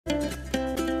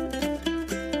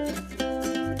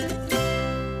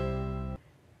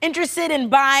Interested in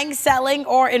buying, selling,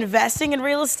 or investing in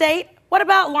real estate? What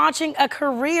about launching a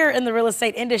career in the real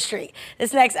estate industry?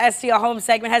 This next STL Home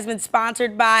segment has been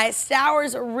sponsored by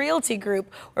Stowers Realty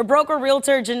Group, where broker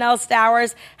realtor Janelle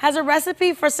Stowers has a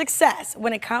recipe for success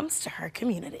when it comes to her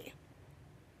community.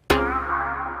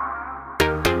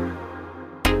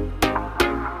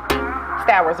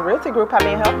 Stowers Realty Group, how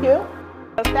may I help you?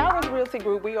 Stowers Realty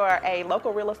Group, we are a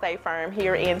local real estate firm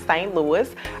here in St.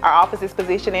 Louis. Our office is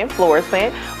positioned in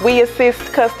Florissant. We assist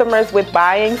customers with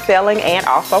buying, selling, and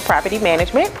also property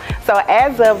management. So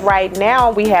as of right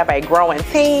now, we have a growing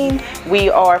team. We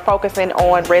are focusing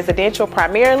on residential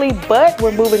primarily, but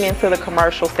we're moving into the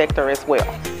commercial sector as well.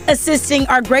 Assisting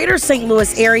our greater St.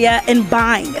 Louis area in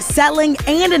buying, selling,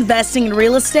 and investing in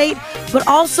real estate, but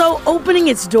also opening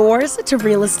its doors to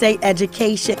real estate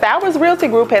education. Stowers Realty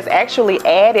Group has actually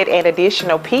added an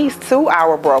additional piece to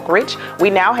our brokerage. We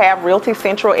now have Realty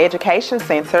Central Education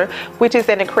Center, which is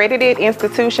an accredited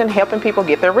institution helping people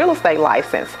get their real estate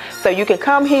license. So you can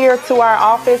come here to our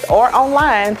office or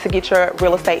online to get your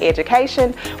real estate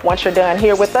education. Once you're done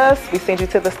here with us, we send you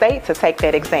to the state to take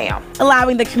that exam.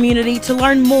 Allowing the community to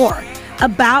learn more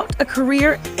about a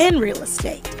career in real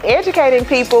estate. Educating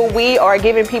people, we are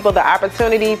giving people the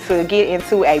opportunity to get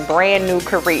into a brand new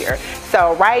career.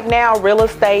 So right now, real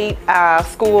estate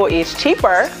school is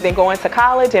cheaper than going to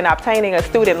college and obtaining a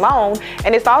student loan.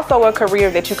 And it's also a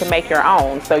career that you can make your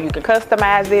own. So you can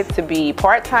customize it to be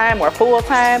part-time or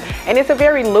full-time. And it's a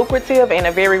very lucrative and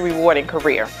a very rewarding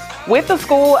career. With the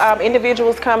school,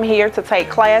 individuals come here to take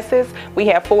classes. We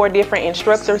have 4 different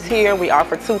instructors here. We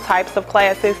offer 2 types of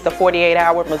classes, the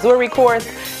 48-hour Missouri course,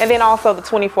 and then also the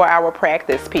 24-hour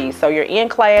practice piece. So you're in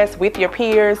class with your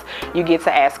peers, you get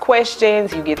to ask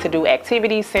questions, you get to do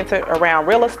activities centered around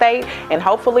real estate, and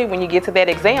hopefully when you get to that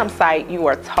exam site, you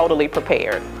are totally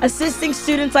prepared. Assisting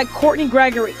students like Courtney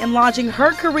Gregory in launching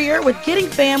her career with getting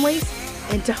families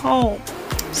into home.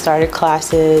 Started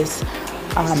classes.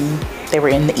 They were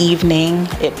in the evening.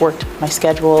 It worked with my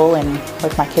schedule and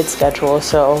with my kids' schedule,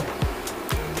 so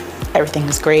everything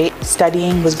was great.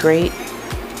 Studying was great.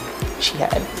 She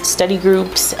had study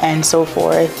groups and so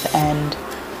forth, and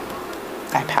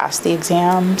I passed the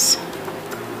exams,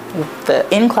 the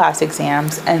in-class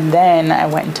exams, and then I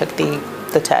went and took the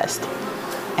test,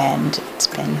 and it's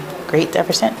been great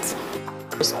ever since.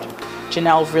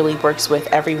 Janelle really works with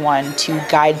everyone to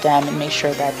guide them and make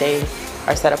sure that they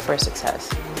are set up for success.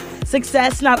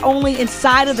 Success not only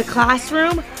inside of the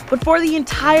classroom, but for the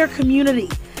entire community.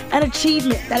 An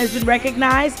achievement that has been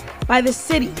recognized by the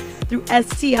city through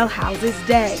STL Houses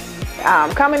Day.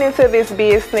 Coming into this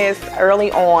business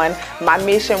early on, my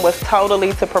mission was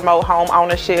totally to promote home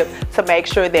ownership, to make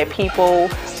sure that people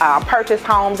purchase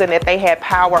homes and that they had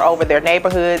power over their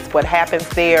neighborhoods, what happens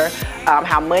there,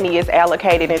 how money is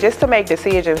allocated, and just to make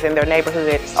decisions in their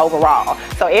neighborhood overall.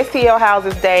 So STL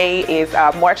Houses Day is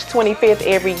March 25th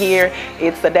every year.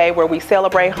 It's the day where we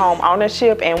celebrate home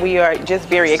ownership, and we are just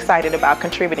very excited about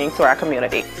contributing to our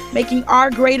community. Making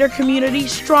our greater community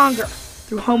stronger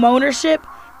through home ownership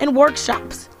and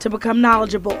workshops to become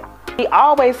knowledgeable. We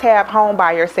always have home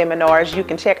buyer seminars. You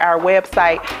can check our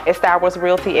website at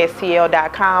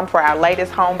StowersRealtySTL.com for our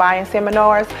latest home buying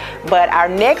seminars. But our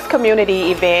next community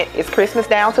event is Christmas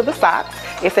Down to the Socks.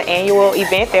 It's an annual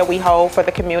event that we hold for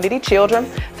the community children.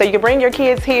 So you can bring your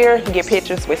kids here, get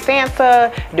pictures with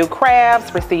Santa, do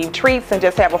crafts, receive treats, and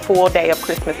just have a full day of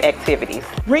Christmas activities.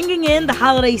 Bringing in the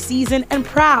holiday season and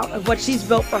proud of what she's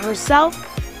built for herself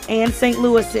and St.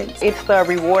 Louisans. It's a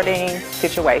rewarding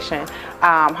situation.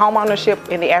 Home ownership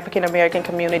in the African American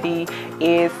community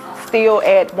is still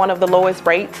at one of the lowest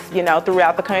rates,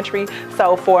 throughout the country.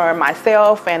 So for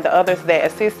myself and the others that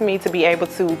assist me to be able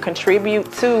to contribute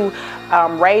to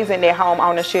raising their home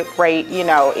ownership rate,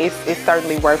 it's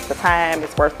certainly worth the time,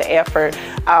 it's worth the effort.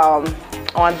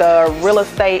 On the real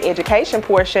estate education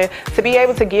portion, to be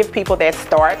able to give people that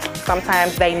start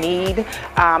sometimes they need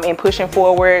in pushing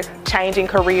forward, changing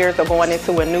careers or going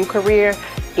into a new career,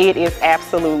 it is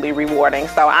absolutely rewarding.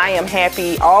 So I am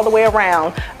happy all the way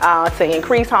around to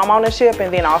increase home ownership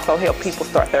and then also help people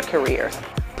start their careers.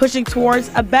 Pushing towards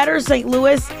a better St.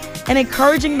 Louis and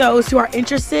encouraging those who are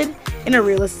interested in a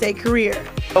real estate career.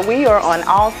 We are on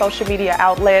all social media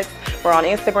outlets. We're on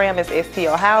Instagram as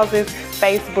STL Houses,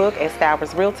 Facebook at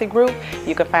Stowers Realty Group.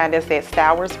 You can find us at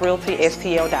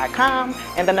StowersRealtySTL.com,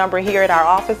 and the number here at our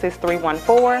office is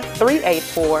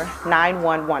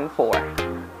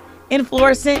 314-384-9114. In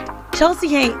Florissant, Chelsea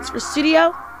Haynes for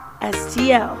Studio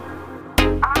STL.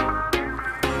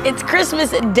 It's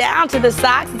Christmas down to the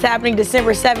socks. It's happening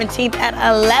December 17th at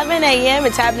 11 a.m.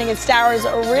 It's happening at Stowers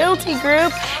Realty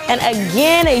Group. And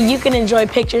again, you can enjoy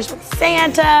pictures with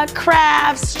Santa,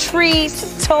 crafts,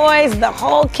 treats, toys, the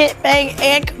whole kit bang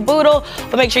and caboodle.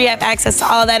 But make sure you have access to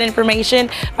all of that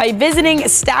information by visiting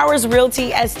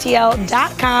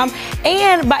StowersRealtySTL.com.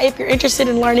 And if you're interested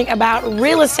in learning about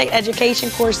real estate education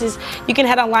courses, you can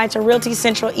head online to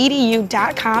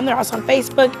realtycentraledu.com. They're also on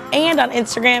Facebook and on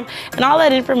Instagram. And all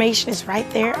that information is right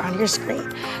there on your screen.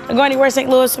 Don't go anywhere, St.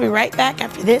 Louis. We'll be right back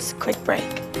after this quick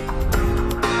break.